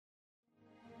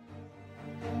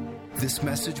This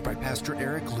message by Pastor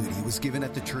Eric Ludy was given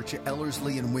at the church at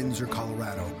Ellerslie in Windsor,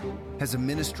 Colorado. As a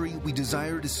ministry, we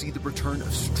desire to see the return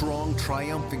of strong,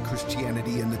 triumphant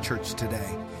Christianity in the church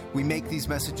today. We make these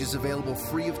messages available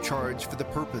free of charge for the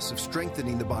purpose of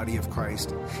strengthening the body of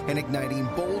Christ and igniting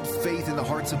bold faith in the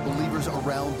hearts of believers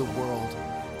around the world.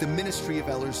 The ministry of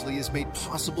Ellerslie is made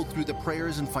possible through the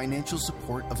prayers and financial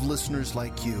support of listeners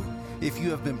like you. If you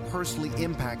have been personally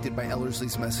impacted by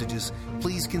Ellerslie's messages,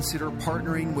 please consider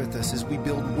partnering with us as we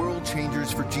build world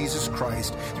changers for Jesus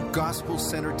Christ through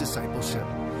gospel-centered discipleship.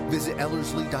 Visit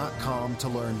Ellerslie.com to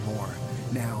learn more.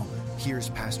 Now, here's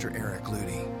Pastor Eric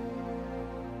Ludy.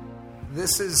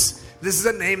 This is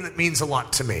a name that means a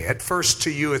lot to me. At first,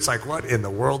 to you, it's like, what in the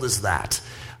world is that?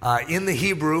 In the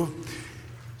Hebrew,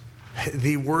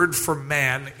 the word for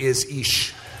man is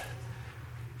ish.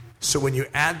 So when you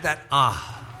add that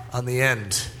on the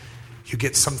end, you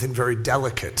get something very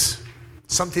delicate.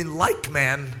 Something like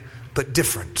man, but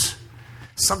different.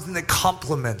 Something that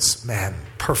complements man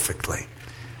perfectly.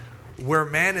 Where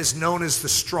man is known as the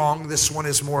strong, this one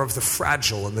is more of the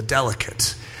fragile and the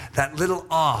delicate. That little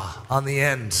on the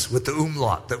end with the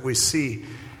umlaut that we see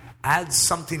adds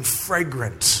something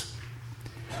fragrant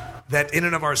that in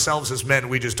and of ourselves as men,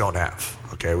 we just don't have.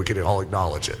 Okay, we can all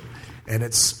acknowledge it. And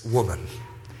it's woman.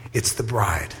 It's the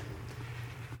bride.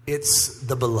 It's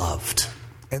the beloved.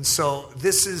 And so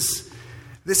this is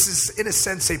in a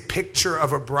sense a picture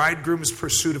of a bridegroom's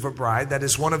pursuit of a bride. That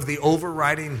is one of the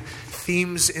overriding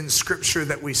themes in Scripture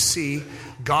that we see.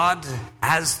 God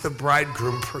as the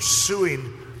bridegroom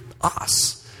pursuing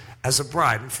us as a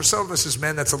bride. And for some of us as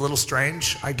men, that's a little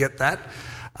strange. I get that.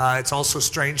 It's also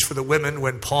strange for the women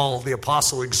when Paul, the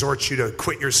apostle, exhorts you to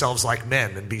quit yourselves like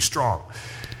men and be strong.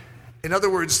 In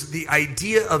other words, the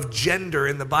idea of gender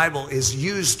in the Bible is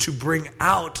used to bring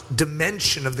out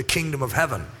dimension of the kingdom of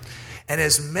heaven. And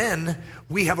as men,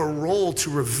 we have a role to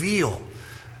reveal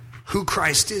who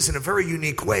Christ is in a very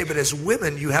unique way. But as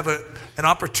women, you have an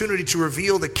opportunity to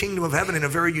reveal the kingdom of heaven in a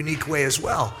very unique way as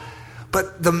well.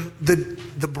 But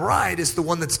the bride is the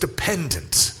one that's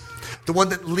dependent. The one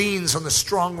that leans on the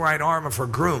strong right arm of her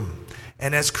groom.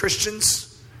 And as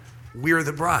Christians, we are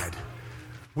the bride.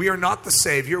 We are not the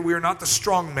Savior. We are not the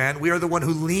strong man. We are the one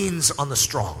who leans on the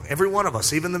strong. Every one of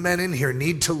us, even the men in here,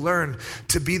 need to learn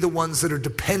to be the ones that are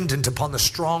dependent upon the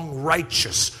strong,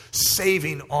 righteous,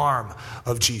 saving arm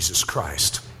of Jesus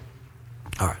Christ.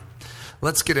 All right.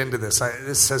 Let's get into this.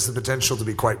 This has the potential to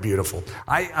be quite beautiful.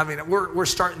 I mean, we're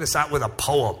starting this out with a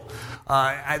poem.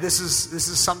 This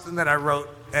is something that I wrote,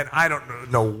 and I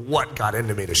don't know what got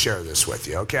into me to share this with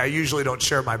you. Okay, I usually don't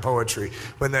share my poetry.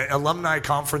 When the alumni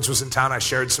conference was in town, I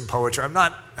shared some poetry.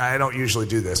 I don't usually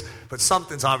do this, but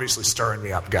something's obviously stirring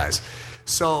me up, guys.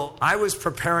 So I was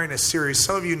preparing a series.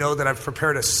 Some of you know that I've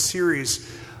prepared a series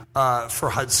for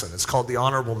Hudson. It's called The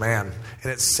Honorable Man,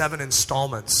 and it's 7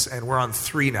 installments, and we're on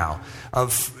 3 now,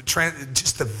 of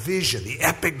just the vision, the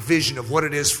epic vision of what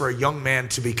it is for a young man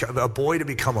to become, a boy to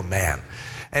become a man.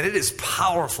 And it is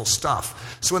powerful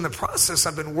stuff. So in the process,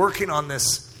 I've been working on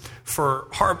this for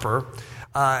Harper,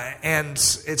 and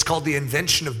it's called The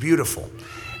Invention of Beautiful.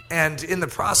 And in the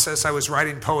process, I was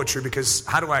writing poetry because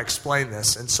how do I explain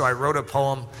this? And so I wrote a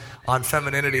poem on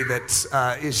femininity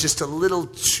that is just a little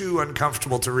too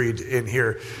uncomfortable to read in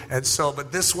here. And so,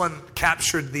 but this one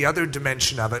captured the other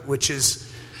dimension of it, which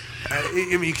is,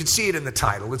 you can see it in the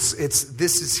title. It's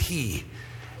This Is He.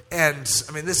 And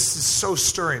I mean, this is so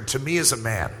stirring to me as a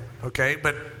man, okay?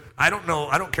 But I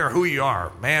don't care who you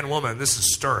are, man, woman, this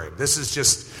is stirring. This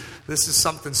is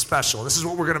something special. This is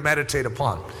what we're going to meditate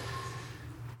upon.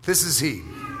 This is he.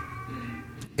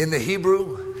 In the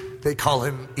Hebrew, they call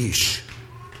him Ish.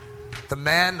 The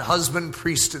man, husband,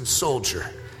 priest, and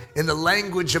soldier. In the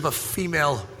language of a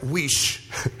female wish,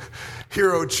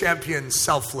 hero, champion,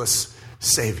 selfless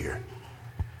savior.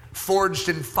 Forged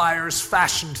in fires,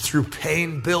 fashioned through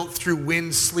pain, built through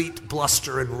wind, sleet,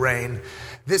 bluster, and rain.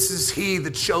 This is he, the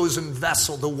chosen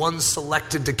vessel, the one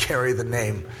selected to carry the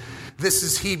name. This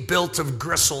is he, built of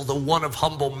gristle, the one of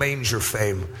humble manger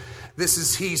fame. This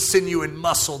is he, sinew and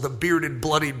muscle, the bearded,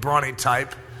 bloodied, brawny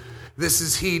type. This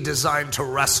is he, designed to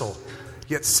wrestle,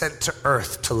 yet sent to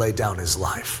earth to lay down his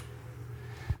life.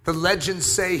 The legends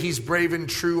say he's brave and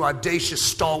true, audacious,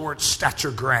 stalwart,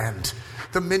 stature grand.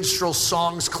 The minstrel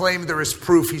songs claim there is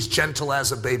proof he's gentle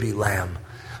as a baby lamb.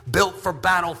 Built for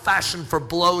battle, fashioned for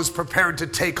blows, prepared to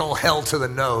take all hell to the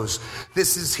nose.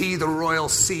 This is he, the royal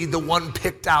seed, the one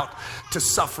picked out to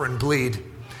suffer and bleed.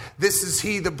 This is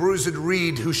he, the bruised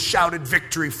reed, who shouted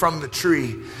victory from the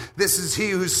tree. This is he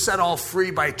who set all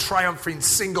free by triumphing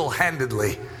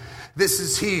single-handedly. This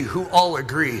is he who all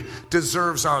agree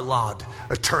deserves our laud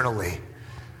eternally.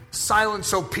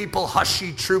 Silence, O people, hush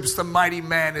ye troops, the mighty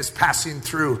man is passing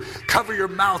through. Cover your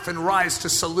mouth and rise to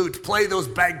salute. Play those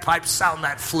bagpipes, sound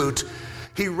that flute.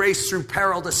 He raced through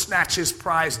peril to snatch his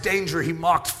prize. Danger he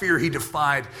mocked, fear he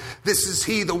defied. This is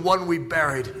he, the one we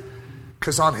buried,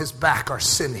 'cause on his back our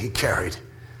sin he carried.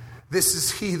 This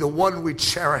is he, the one we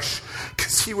cherish,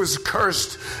 'cause he was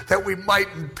cursed that we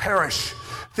mightn't perish.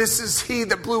 This is he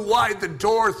that blew wide the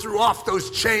door, threw off those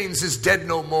chains, is dead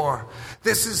no more.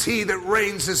 This is he that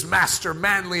reigns as master,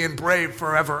 manly and brave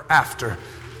forever after.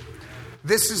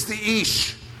 This is the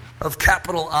Ish of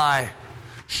capital I,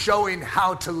 showing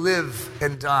how to live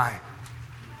and die.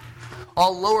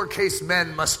 All lowercase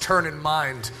men must turn in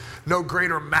mind, no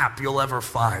greater map you'll ever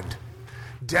find.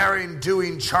 Daring,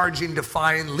 doing, charging,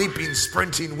 defying, leaping,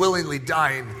 sprinting, willingly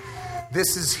dying.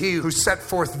 This is he who set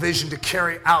forth vision to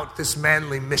carry out this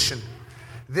manly mission.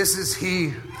 This is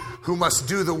he who must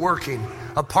do the working.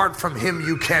 Apart from him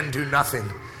you can do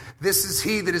nothing. This is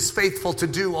he that is faithful to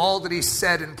do all that he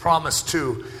said and promised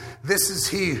to. This is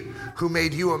he who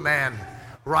made you a man.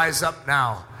 Rise up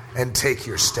now and take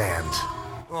your stand.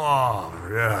 Oh,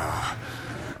 yeah.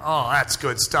 Oh, that's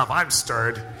good stuff. I'm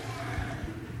stirred.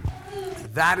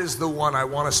 That is the one I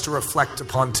want us to reflect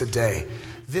upon today.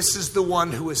 This is the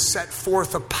one who has set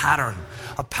forth a pattern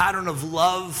of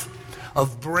love,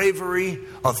 of bravery,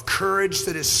 of courage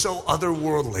that is so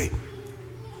otherworldly.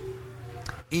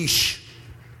 Ish,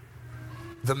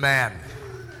 the man,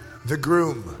 the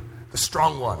groom, the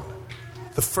strong one,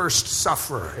 the first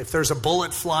sufferer. If there's a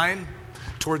bullet flying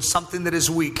towards something that is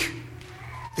weak,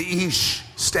 the Ish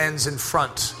stands in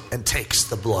front and takes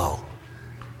the blow.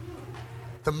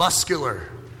 The muscular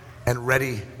and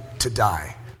ready to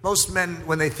die. Most men,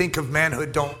 when they think of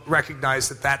manhood, don't recognize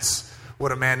that that's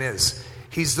what a man is.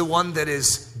 He's the one that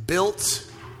is built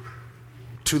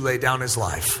to lay down his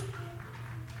life.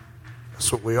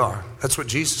 That's what we are. That's what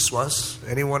Jesus was.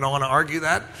 Anyone want to argue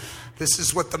that? This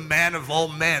is what the man of all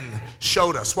men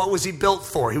showed us. What was he built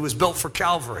for? He was built for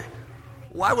Calvary.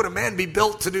 Why would a man be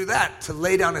built to do that? To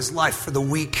lay down his life for the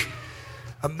weak.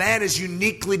 A man is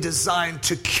uniquely designed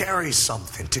to carry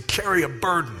something, to carry a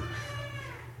burden.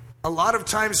 A lot of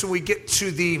times when we get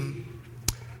to the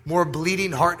more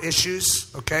bleeding heart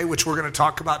issues, okay, which we're going to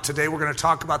talk about today, we're going to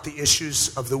talk about the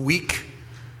issues of the weak,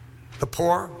 the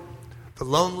poor, the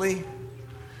lonely,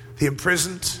 the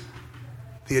imprisoned,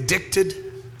 the addicted,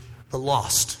 the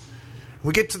lost. When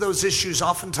we get to those issues,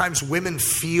 oftentimes women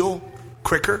feel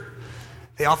quicker.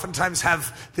 They oftentimes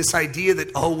have this idea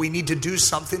that, oh, we need to do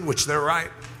something, which they're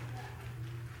right.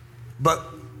 But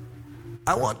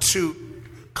I want to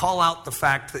call out the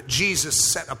fact that Jesus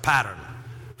set a pattern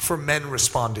for men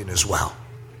responding as well.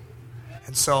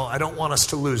 And so I don't want us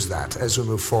to lose that as we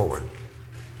move forward.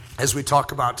 As we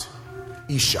talk about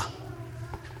Isha,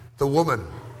 the woman,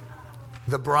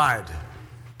 the bride,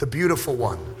 the beautiful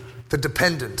one, the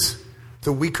dependent,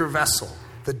 the weaker vessel,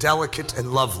 the delicate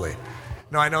and lovely.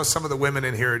 Now, I know some of the women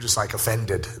in here are just like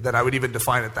offended that I would even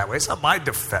define it that way. It's not my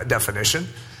definition.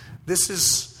 This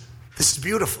is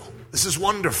beautiful. This is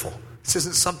wonderful. This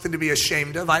isn't something to be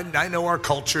ashamed of. I know our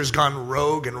culture has gone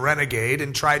rogue and renegade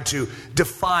and tried to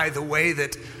defy the way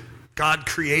that God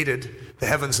created the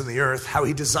heavens and the earth, how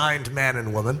he designed man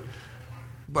and woman.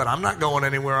 But I'm not going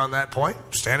anywhere on that point.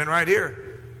 I'm standing right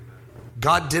here.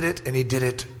 God did it, and he did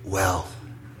it well.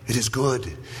 It is good.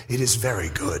 It is very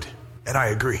good. And I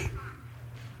agree.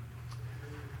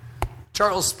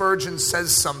 Charles Spurgeon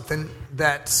says something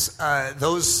that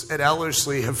those at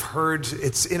Ellerslie have heard.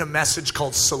 It's in a message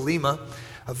called Selima,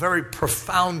 a very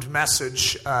profound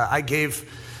message. I gave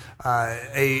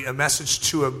a message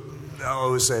to it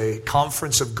was a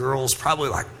conference of girls probably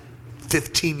like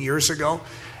 15 years ago,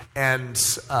 and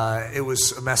it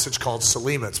was a message called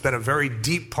Selima. It's been a very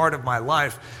deep part of my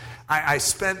life. I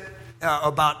spent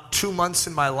about 2 months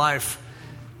in my life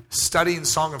studying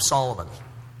Song of Solomon.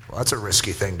 Well, that's a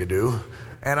risky thing to do.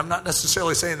 And I'm not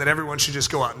necessarily saying that everyone should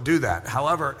just go out and do that.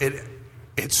 However,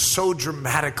 it so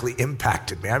dramatically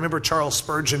impacted me. I remember Charles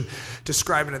Spurgeon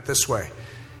describing it this way.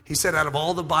 He said, out of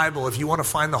all the Bible, if you want to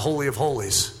find the Holy of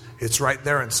Holies, it's right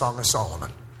there in Song of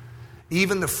Solomon.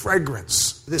 Even the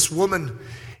fragrance. This woman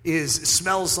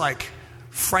smells like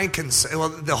frankincense. Well,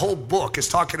 the whole book is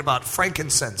talking about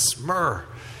frankincense, myrrh,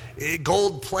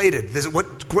 gold-plated.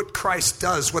 What Christ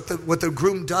does, what the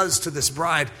groom does to this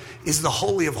bride is the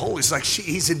Holy of Holies. Like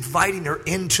he's inviting her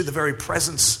into the very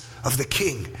presence of the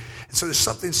King. And so there's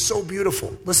something so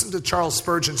beautiful. Listen to Charles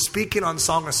Spurgeon speaking on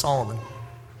Song of Solomon.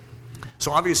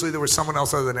 So obviously there was someone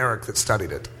else other than Eric that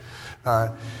studied it.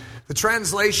 The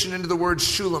translation into the word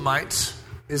Shulamite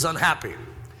is unhappy.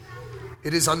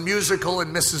 It is unmusical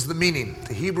and misses the meaning.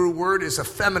 The Hebrew word is a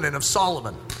feminine of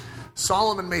Solomon.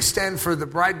 Solomon may stand for the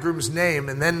bridegroom's name,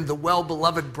 and then the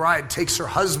well-beloved bride takes her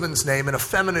husband's name in a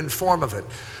feminine form of it,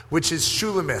 which is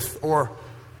Shulamith or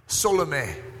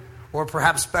Solome, or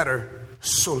perhaps better,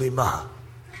 Solima.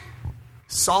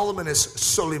 Solomon is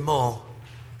Solimo,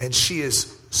 and she is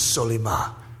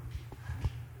Solima.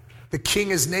 The king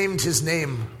has named his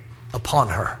name upon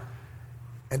her.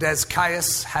 And as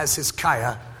Caius has his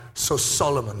Kaya, so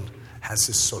Solomon has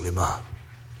his Solima.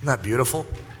 Isn't that beautiful?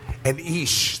 And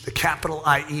Ish, the capital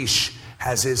I, Ish,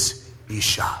 has his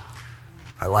Isha.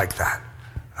 I like that.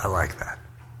 I like that.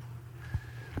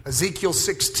 Ezekiel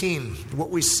 16,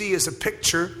 what we see is a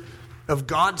picture of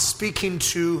God speaking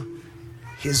to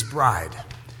his bride.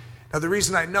 Now, the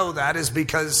reason I know that is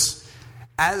because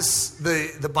as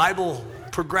the Bible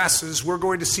progresses, we're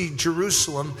going to see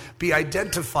Jerusalem be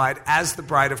identified as the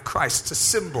bride of Christ. It's a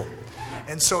symbol.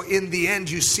 And so in the end,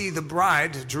 you see the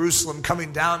bride, Jerusalem,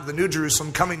 coming down, the new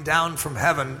Jerusalem coming down from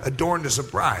heaven, adorned as a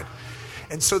bride.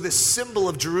 And so this symbol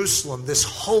of Jerusalem, this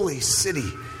holy city,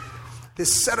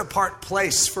 this set-apart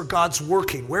place for God's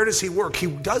working. Where does he work? He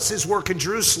does his work in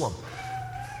Jerusalem.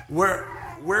 Where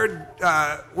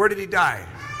did he die?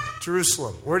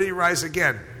 Jerusalem. Where did he rise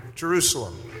again?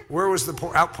 Jerusalem. Where was the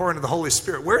outpouring of the Holy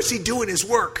Spirit? Where is he doing his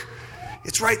work?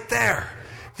 It's right there.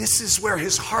 This is where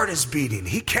his heart is beating.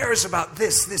 He cares about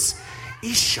this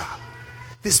Isha,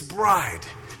 this bride.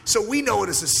 So we know it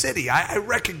as a city. I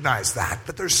recognize that.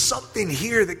 But there's something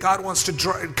here that God wants to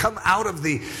draw and come out of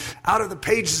the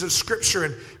pages of Scripture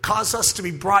and cause us to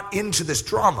be brought into this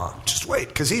drama. Just wait,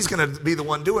 because he's going to be the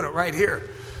one doing it right here.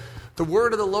 The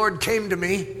word of the Lord came to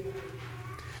me,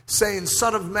 saying,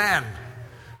 Son of man,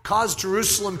 cause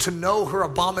Jerusalem to know her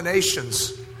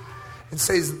abominations, and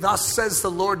says, Thus says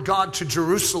the Lord God to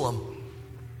Jerusalem,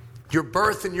 your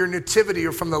birth and your nativity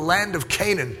are from the land of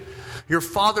Canaan. Your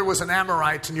father was an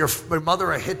Amorite and your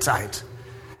mother a Hittite.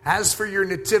 As for your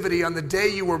nativity, on the day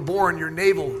you were born, your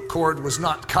navel cord was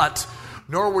not cut,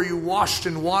 nor were you washed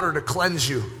in water to cleanse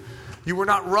you. You were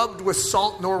not rubbed with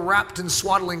salt, nor wrapped in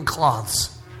swaddling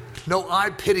cloths. No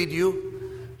eye pitied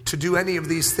you to do any of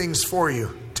these things for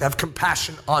you, to have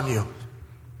compassion on you.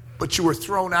 But you were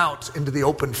thrown out into the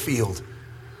open field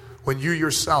when you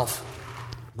yourself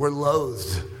were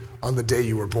loathed on the day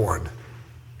you were born.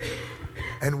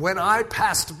 And when I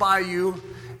passed by you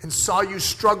and saw you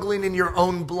struggling in your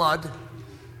own blood,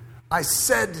 I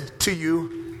said to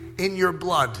you, in your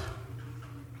blood,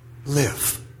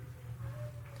 live.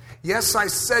 Yes, I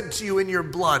said to you, in your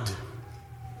blood,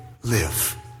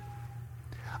 live.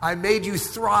 I made you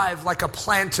thrive like a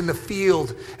plant in the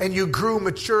field, and you grew,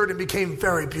 matured, and became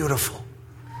very beautiful.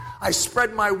 I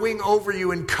spread my wing over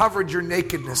you and covered your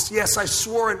nakedness. Yes, I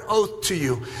swore an oath to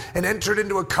you and entered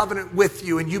into a covenant with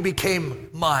you, and you became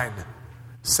mine,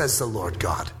 says the Lord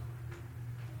God.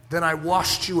 Then I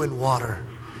washed you in water.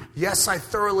 Yes, I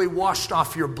thoroughly washed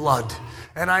off your blood,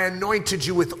 and I anointed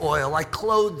you with oil. I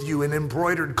clothed you in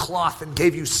embroidered cloth and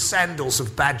gave you sandals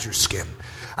of badger skin.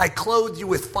 I clothed you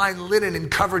with fine linen and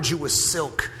covered you with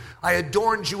silk. I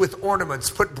adorned you with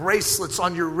ornaments, put bracelets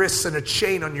on your wrists and a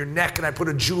chain on your neck, and I put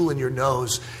a jewel in your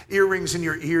nose, earrings in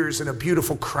your ears, and a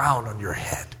beautiful crown on your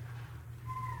head.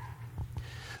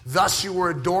 Thus you were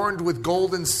adorned with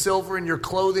gold and silver, and your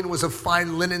clothing was of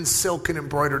fine linen, silk, and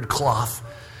embroidered cloth.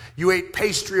 You ate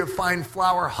pastry of fine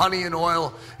flour, honey, and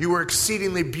oil. You were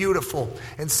exceedingly beautiful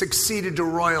and succeeded to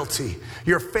royalty.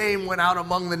 Your fame went out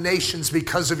among the nations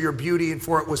because of your beauty, and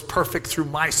for it was perfect through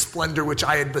my splendor, which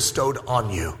I had bestowed on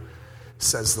you,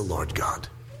 says the Lord God.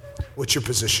 What's your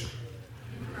position?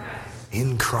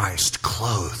 In Christ,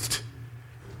 clothed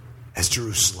as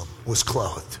Jerusalem was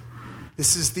clothed.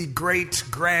 This is the great,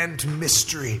 grand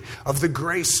mystery of the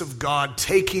grace of God,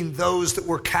 taking those that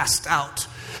were cast out,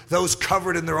 those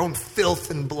covered in their own filth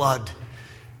and blood.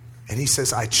 And he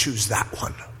says, I choose that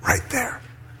one right there.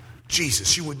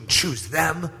 Jesus, you wouldn't choose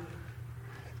them.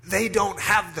 They don't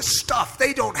have the stuff.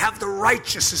 They don't have the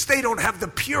righteousness. They don't have the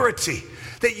purity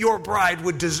that your bride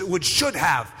should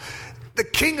have. The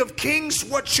King of Kings,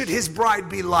 what should his bride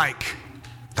be like?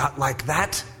 Not like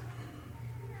that.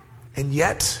 And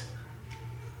yet,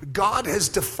 God has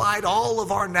defied all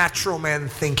of our natural man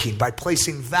thinking by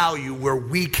placing value where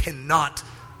we cannot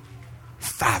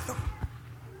fathom.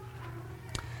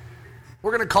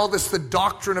 We're going to call this the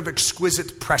doctrine of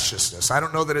exquisite preciousness. I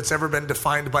don't know that it's ever been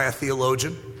defined by a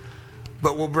theologian,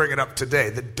 but we'll bring it up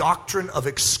today. The doctrine of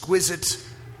exquisite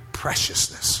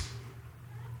preciousness.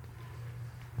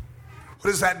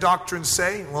 What does that doctrine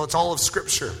say? Well, it's all of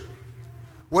Scripture.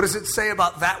 What does it say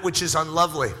about that which is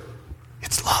unlovely?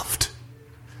 It's loved.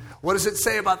 What does it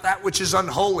say about that which is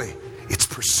unholy? It's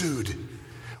pursued.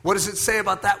 What does it say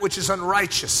about that which is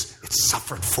unrighteous? It's It's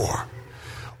suffered for.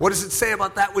 What does it say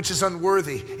about that which is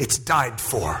unworthy? It's died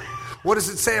for. What does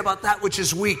it say about that which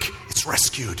is weak? It's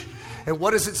rescued. And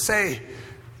what does it say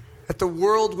that the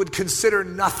world would consider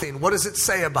nothing? What does it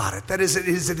say about it? That is, it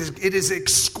is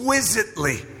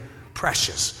exquisitely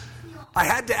precious. I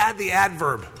had to add the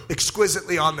adverb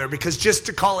exquisitely on there because just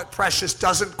to call it precious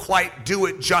doesn't quite do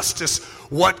it justice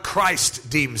what Christ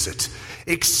deems it.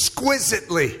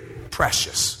 Exquisitely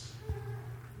precious.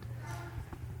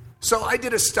 So I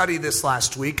did a study this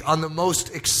last week on the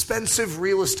most expensive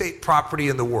real estate property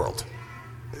in the world.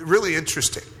 Really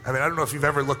interesting. I mean, I don't know if you've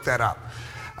ever looked that up.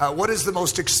 What is the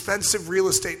most expensive real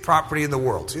estate property in the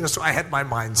world? So I had my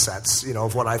mindsets,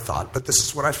 of what I thought, but this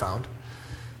is what I found.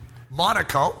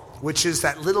 Monaco, which is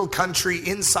that little country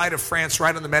inside of France,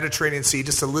 right on the Mediterranean Sea,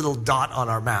 just a little dot on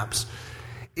our maps,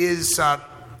 is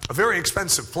a very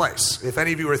expensive place. If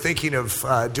any of you are thinking of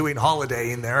doing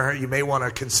holiday in there, you may want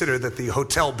to consider that the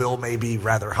hotel bill may be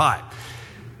rather high.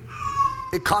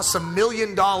 It costs $1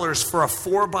 million for a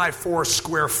 4x4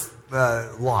 square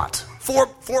lot.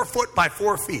 4 foot by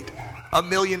 4 feet. $1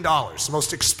 million. The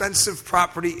most expensive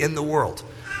property in the world.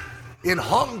 In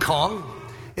Hong Kong,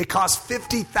 it costs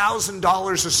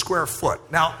 $50,000 a square foot.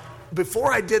 Now,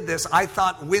 before I did this, I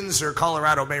thought Windsor,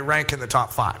 Colorado may rank in the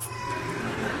top 5.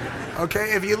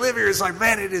 Okay, if you live here, it's like,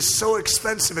 man, it is so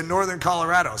expensive in northern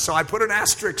Colorado. So I put an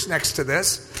asterisk next to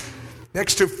this.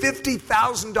 Next to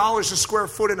 $50,000 a square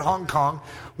foot in Hong Kong,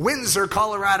 Windsor,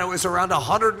 Colorado is around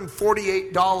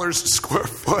 $148 a square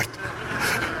foot.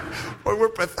 Boy, we're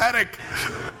pathetic.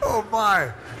 Oh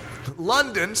my.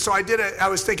 London, so I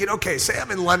was thinking, okay, say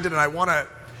I'm in London and I want to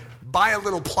buy a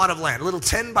little plot of land, a little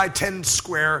 10 by 10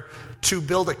 square to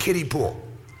build a kiddie pool.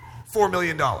 $4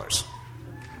 million.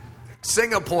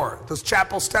 Singapore, those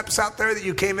chapel steps out there that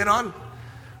you came in on,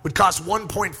 would cost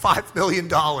 $1.5 million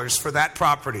for that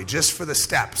property, just for the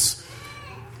steps.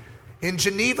 In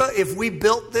Geneva, if we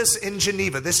built this in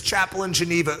Geneva, this chapel in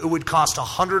Geneva, it would cost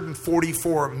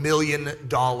 $144 million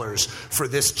for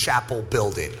this chapel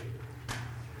building.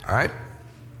 All right?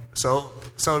 So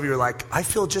some of you are like, I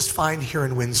feel just fine here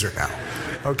in Windsor now.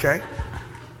 Okay?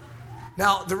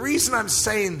 Now, the reason I'm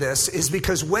saying this is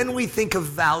because when we think of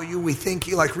value, we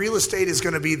think like real estate is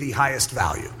going to be the highest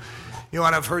value. And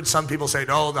I've heard some people say,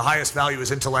 no, the highest value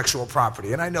is intellectual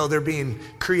property. And I know they're being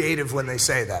creative when they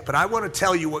say that. But I want to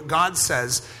tell you what God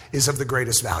says is of the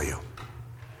greatest value.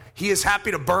 He is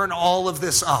happy to burn all of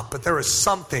this up, but there is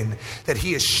something that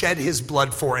he has shed his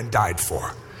blood for and died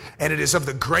for. And it is of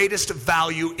the greatest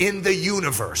value in the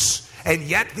universe. And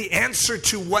yet the answer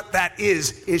to what that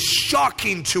is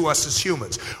shocking to us as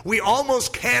humans. We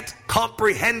almost can't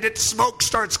comprehend it. Smoke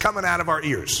starts coming out of our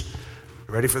ears.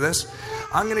 You ready for this?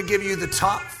 I'm going to give you the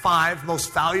top 5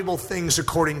 most valuable things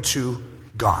according to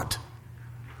God.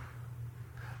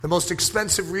 The most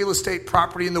expensive real estate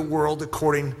property in the world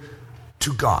according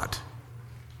to God.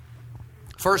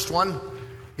 First one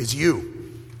is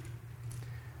you.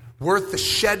 Worth the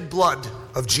shed blood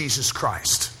of Jesus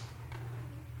Christ.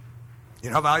 You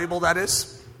know how valuable that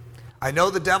is? I know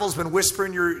the devil's been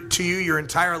whispering to you your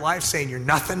entire life saying you're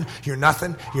nothing, you're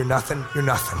nothing, you're nothing, you're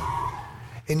nothing.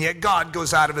 And yet God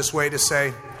goes out of his way to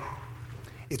say,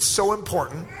 it's so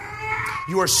important,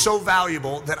 you are so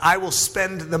valuable that I will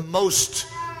spend the most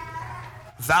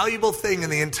valuable thing in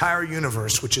the entire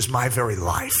universe, which is my very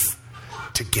life,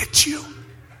 to get you.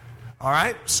 All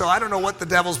right? So I don't know what the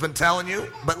devil's been telling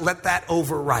you, but let that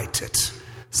overwrite it.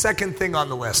 Second thing on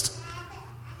the list,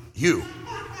 you.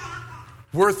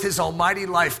 Worth his almighty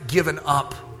life given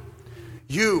up.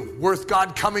 You, worth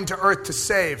God coming to earth to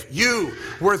save. You,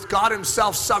 worth God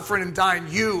himself suffering and dying.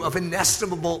 You, of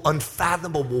inestimable,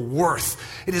 unfathomable worth.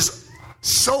 It is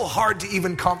so hard to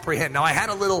even comprehend. Now, I had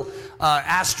a little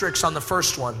asterisk on the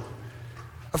first one.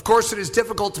 Of course, it is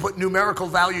difficult to put numerical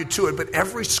value to it, but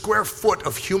every square foot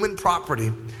of human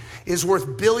property is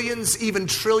worth billions, even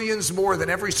trillions more than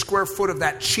every square foot of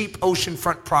that cheap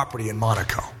oceanfront property in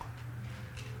Monaco.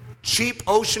 Cheap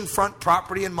oceanfront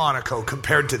property in Monaco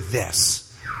compared to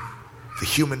this, the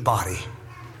human body.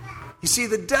 You see,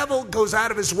 the devil goes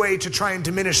out of his way to try and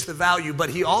diminish the value,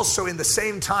 but he also, in the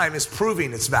same time, is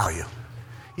proving its value.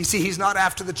 You see, he's not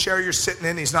after the chair you're sitting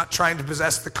in. He's not trying to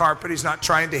possess the carpet. He's not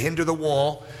trying to hinder the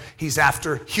wall. He's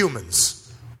after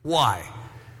humans. Why?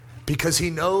 Because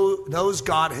he knows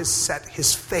God has set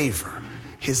his favor,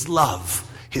 his love,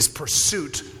 his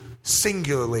pursuit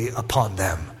singularly upon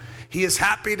them. He is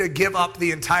happy to give up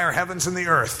the entire heavens and the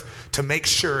earth to make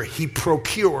sure he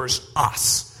procures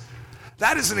us.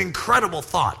 That is an incredible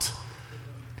thought.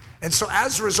 And so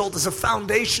as a result, as a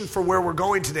foundation for where we're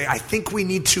going today, I think we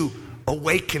need to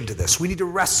awaken to this. We need to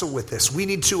wrestle with this. We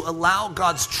need to allow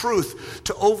God's truth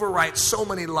to overwrite so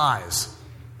many lies.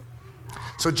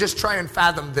 So just try and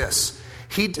fathom this.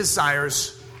 He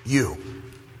desires you.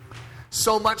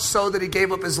 So much so that he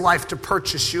gave up his life to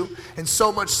purchase you. And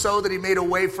so much so that he made a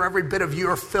way for every bit of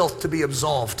your filth to be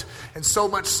absolved. And so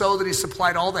much so that he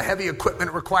supplied all the heavy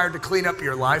equipment required to clean up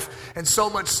your life. And so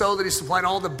much so that he supplied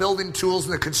all the building tools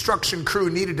and the construction crew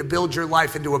needed to build your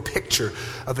life into a picture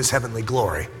of his heavenly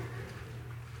glory.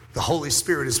 The Holy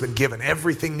Spirit has been given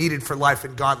everything needed for life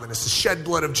and godliness, the shed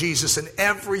blood of Jesus, and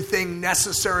everything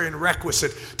necessary and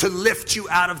requisite to lift you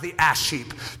out of the ash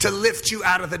heap, to lift you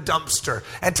out of the dumpster,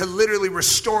 and to literally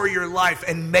restore your life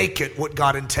and make it what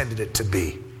God intended it to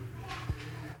be.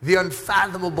 The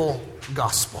unfathomable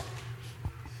gospel.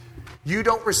 You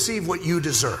don't receive what you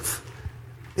deserve.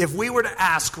 If we were to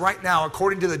ask right now,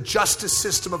 according to the justice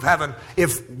system of heaven,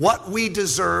 if what we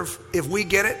deserve, if we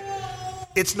get it,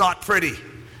 it's not pretty.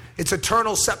 It's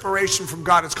eternal separation from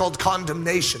God. It's called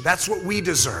condemnation. That's what we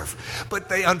deserve. But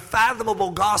the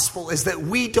unfathomable gospel is that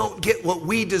we don't get what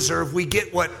we deserve. We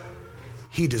get what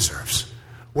he deserves.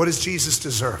 What does Jesus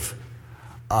deserve?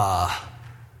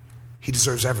 He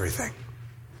deserves everything.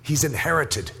 He's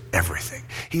inherited everything.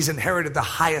 He's inherited the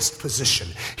highest position.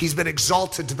 He's been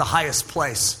exalted to the highest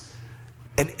place.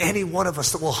 And any one of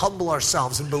us that will humble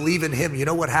ourselves and believe in him, you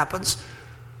know what happens?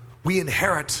 We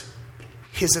inherit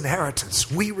his inheritance.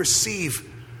 We receive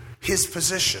his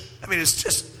position. I mean,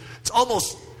 it's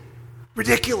almost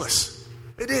ridiculous.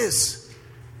 It is.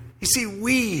 You see,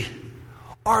 we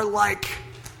are like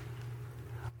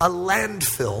a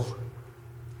landfill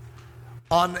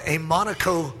on a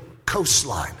Monaco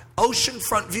coastline.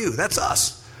 Oceanfront view, that's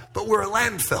us. But we're a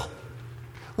landfill.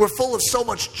 We're full of so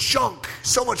much junk,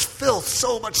 so much filth,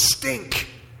 so much stink.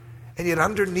 And yet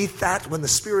underneath that, when the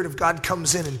Spirit of God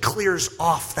comes in and clears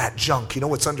off that junk, you know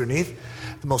what's underneath?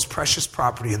 The most precious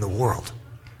property in the world.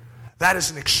 That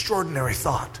is an extraordinary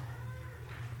thought.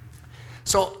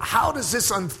 So how does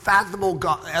this unfathomable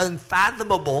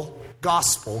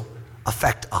gospel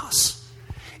affect us?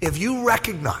 If you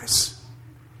recognize,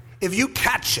 if you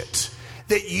catch it,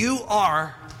 that you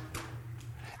are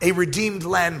a redeemed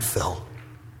landfill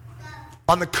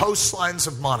on the coastlines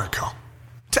of Monaco,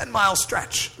 10-mile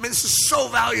stretch. I mean, this is so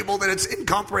valuable that it's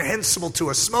incomprehensible to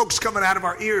us. Smoke's coming out of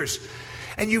our ears.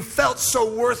 And you felt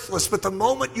so worthless, but the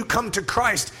moment you come to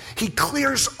Christ, he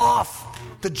clears off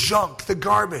the junk, the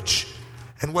garbage.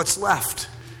 And what's left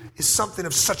is something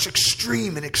of such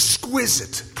extreme and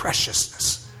exquisite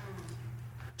preciousness.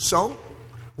 So,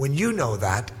 when you know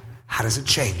that, how does it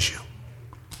change you?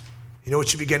 You know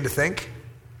what you begin to think?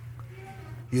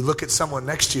 You look at someone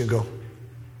next to you and go,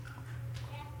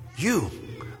 you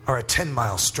are a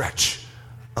 10-mile stretch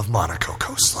of Monaco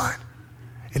coastline.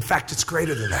 In fact, it's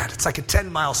greater than that. It's like a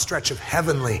 10-mile stretch of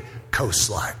heavenly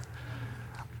coastline.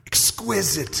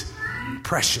 Exquisite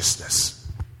preciousness.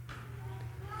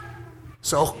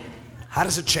 So, how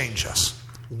does it change us?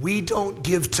 We don't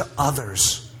give to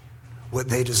others what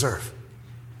they deserve.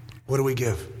 What do we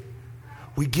give?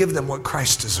 We give them what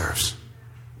Christ deserves.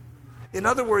 In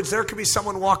other words, there could be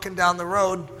someone walking down the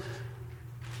road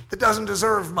that doesn't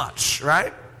deserve much,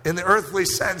 right? In the earthly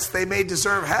sense, they may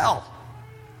deserve hell.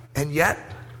 And yet,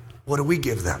 what do we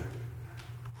give them?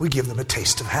 We give them a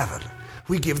taste of heaven.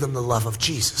 We give them the love of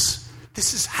Jesus.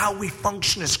 This is how we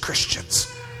function as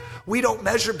Christians. We don't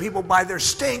measure people by their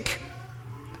stink.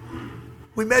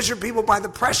 We measure people by the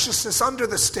preciousness under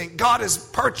the stink. God has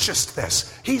purchased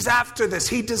this. He's after this.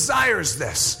 He desires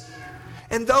this.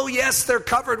 And though, yes, they're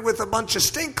covered with a bunch of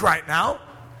stink right now,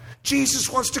 Jesus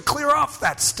wants to clear off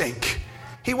that stink.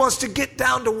 He wants to get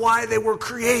down to why they were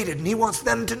created, and he wants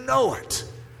them to know it.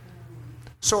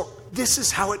 So this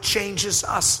is how it changes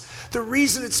us. The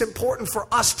reason it's important for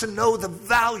us to know the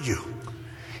value.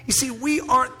 You see, we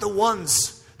aren't the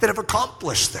ones that have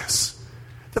accomplished this.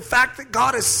 The fact that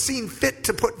God has seen fit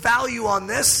to put value on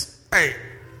this,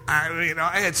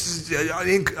 it's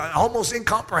almost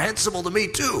incomprehensible to me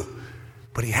too.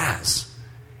 But he has.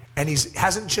 And he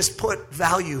hasn't just put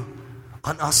value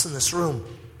on us in this room,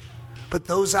 but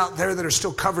those out there that are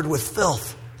still covered with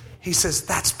filth. He says,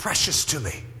 that's precious to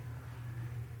me.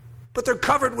 But they're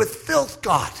covered with filth,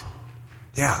 God.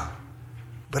 Yeah,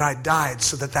 but I died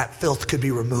so that that filth could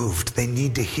be removed. They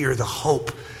need to hear the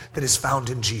hope that is found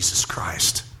in Jesus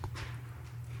Christ.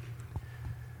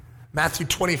 Matthew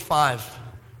 25,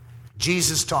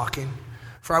 Jesus talking,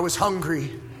 for I was hungry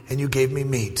and you gave me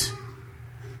meat.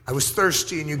 I was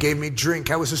thirsty and you gave me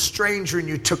drink. I was a stranger and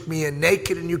you took me in,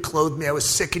 naked and you clothed me. I was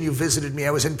sick and you visited me.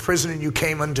 I was in prison and you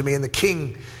came unto me. And the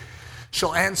king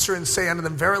shall answer and say unto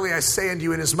them, Verily I say unto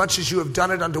you, inasmuch as you have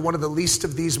done it unto one of the least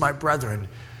of these my brethren,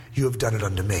 you have done it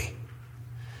unto me.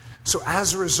 So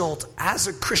as a result, as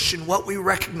a Christian, what we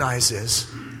recognize is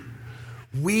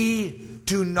we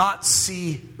do not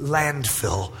see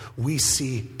landfill, we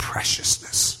see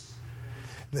preciousness.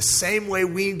 In the same way,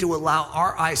 we need to allow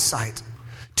our eyesight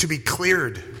to be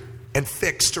cleared and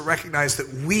fixed to recognize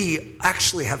that we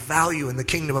actually have value in the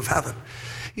kingdom of heaven.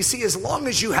 You see, as long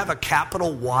as you have a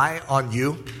capital Y on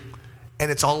you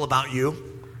and it's all about you,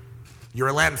 you're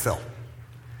a landfill.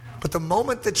 But the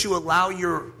moment that you allow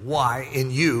your Y in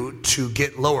you to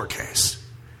get lowercase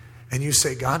and you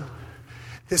say, God,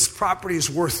 this property is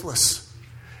worthless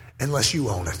unless you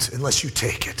own it, unless you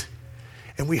take it.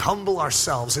 And we humble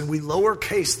ourselves and we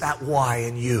lowercase that Y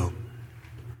in you.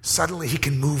 Suddenly he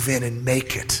can move in and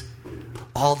make it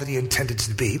all that he intended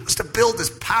to be. He was to build his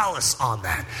palace on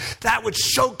that. That which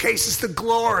showcases the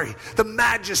glory, the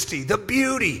majesty, the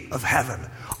beauty of heaven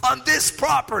on this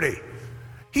property.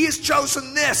 He has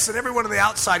chosen this, and everyone on the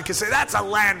outside can say, that's a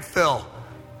landfill.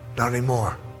 Not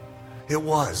anymore. It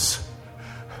was.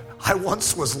 I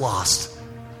once was lost,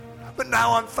 but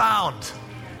now I'm found.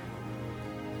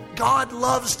 God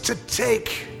loves to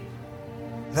take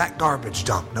that garbage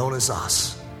dump known as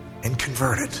us and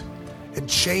convert it and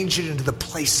change it into the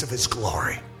place of his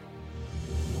glory.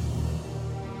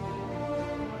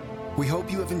 We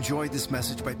hope you have enjoyed this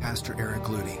message by Pastor Eric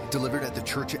Ludy, delivered at the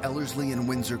Church of Ellerslie in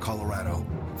Windsor, Colorado.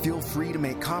 Feel free to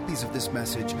make copies of this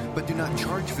message, but do not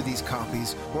charge for these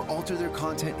copies or alter their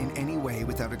content in any way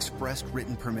without expressed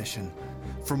written permission.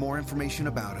 For more information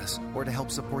about us or to help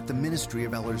support the ministry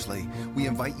of Ellerslie, we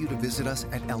invite you to visit us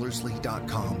at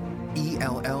ellerslie.com,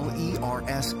 ELLERSLIE.com.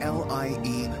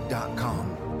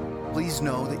 Please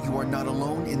know that you are not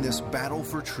alone in this battle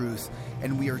for truth,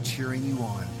 and we are cheering you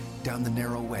on down the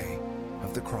narrow way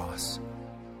of the cross.